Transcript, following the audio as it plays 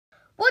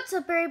What's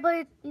up,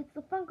 everybody? It's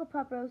the Funko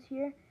Pop Bros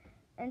here,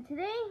 and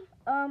today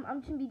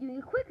I'm just gonna be doing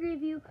a quick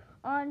review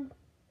on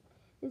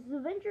this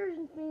Avengers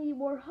Infinity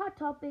War Hot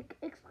Topic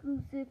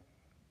exclusive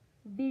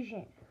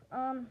Vision.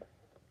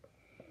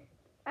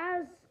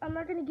 As I'm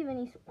not gonna give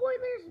any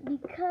spoilers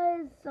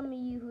because some of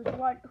you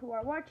who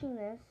are watching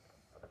this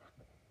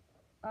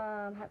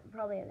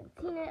probably haven't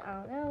seen it.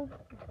 I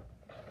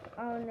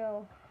don't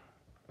know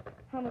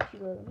how much you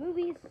go to the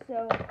movies,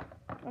 so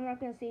I'm not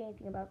gonna say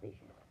anything about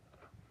Vision.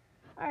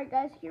 Alright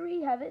guys, here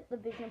we have it, the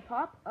Vision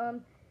Pop.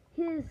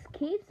 His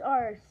capes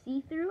are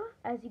see-through,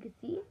 as you can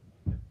see.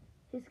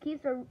 His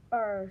capes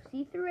are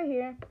see-through right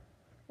here.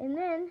 And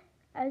then,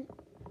 as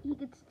he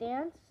could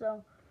stand,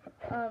 so,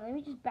 let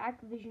me just back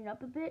Vision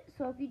up a bit.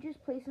 So if you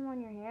just place him on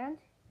your hand,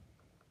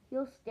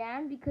 he'll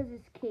stand because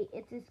it's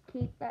his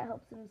cape that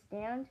helps him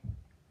stand.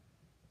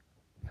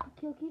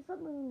 Okay,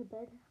 stop moving the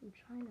bed. I'm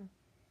trying to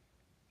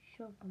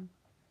shove him.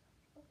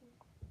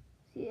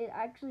 See, it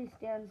actually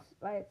stands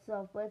by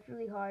itself, but it's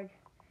really hard.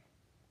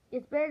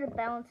 It's better to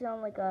balance it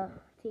on like a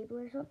table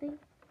or something.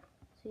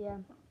 So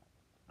yeah.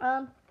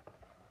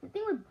 The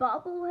thing with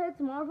bobbleheads,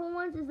 Marvel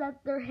ones, is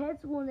that their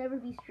heads will never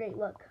be straight.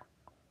 Look.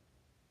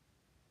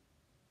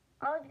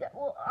 I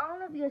don't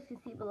know if you guys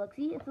can see, but look,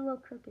 see, it's a little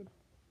crooked.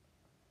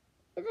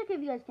 It's okay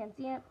if you guys can't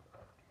see it.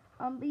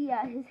 But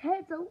yeah, his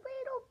head's a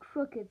little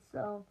crooked,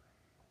 so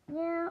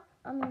yeah.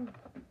 I mean,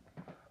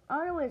 I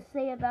don't know what to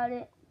say about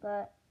it,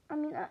 but I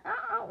mean,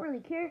 I don't really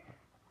care.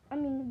 I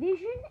mean,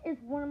 Vision is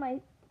one of my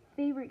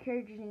favorite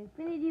characters in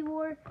Infinity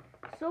War.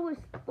 So is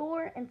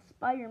Thor and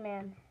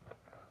Spider-Man.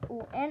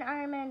 Oh, and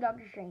Iron Man and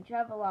Doctor Strange. I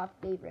have a lot of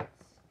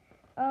favorites.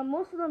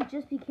 Most of them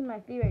just became my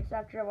favorites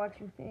after I watched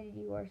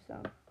Infinity War,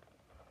 so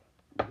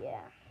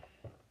yeah.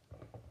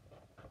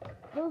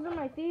 Those are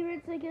my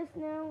favorites, I guess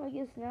now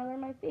they're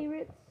my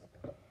favorites.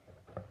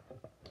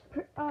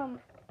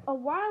 A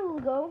while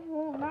ago,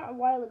 well, not a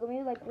while ago,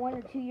 maybe like 1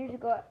 or 2 years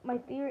ago, my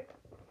favorite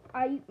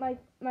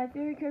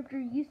character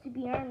used to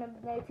be Iron Man,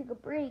 but then I took a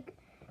break,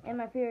 and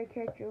my favorite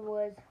character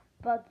was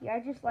Bucky. I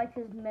just liked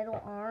his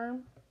metal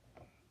arm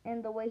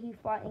and the way he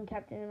fought in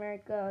Captain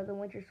America: The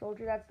Winter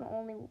Soldier. That's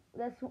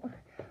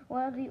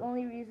one of the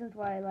only reasons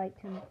why I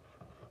liked him.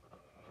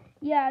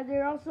 Yeah,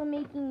 they're also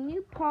making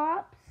new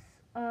pops.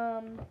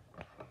 I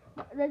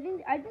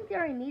think they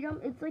already made them.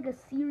 It's like a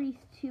series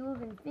 2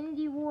 of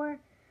Infinity War.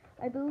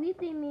 I believe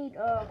they made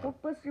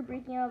Hulkbuster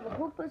breaking out of the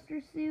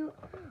Hulkbuster suit.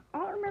 I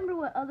don't remember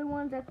what other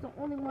ones. That's the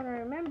only one I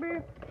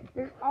remember.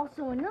 There's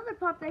also another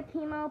pop that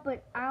came out,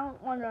 but I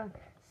don't want to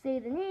say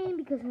the name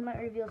because it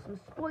might reveal some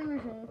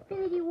spoilers in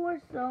Infinity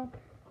War,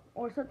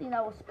 or something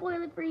that will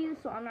spoil it for you,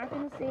 so I'm not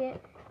going to say it.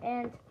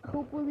 And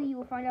hopefully you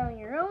will find out on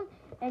your own,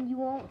 and you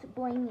won't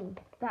blame me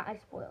that I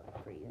spoiled it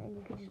for you, and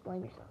you could just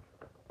blame yourself.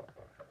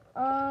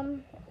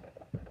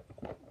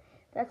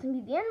 That's going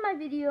to be the end of my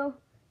video.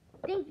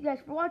 Thank you guys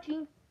for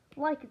watching.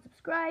 Like and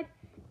subscribe.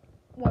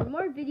 Want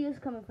more videos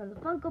coming from the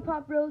Funko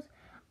Pop Bros.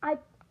 I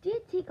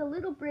did take a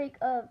little break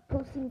of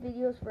posting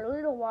videos for a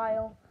little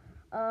while.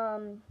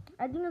 I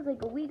think it was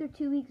like a week or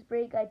 2 weeks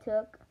break I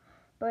took.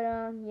 But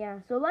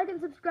yeah, so like and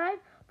subscribe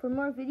for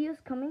more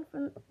videos coming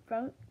from the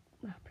Funko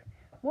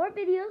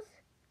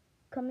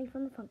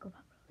Pop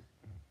Bros.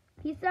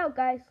 Peace out,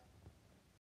 guys.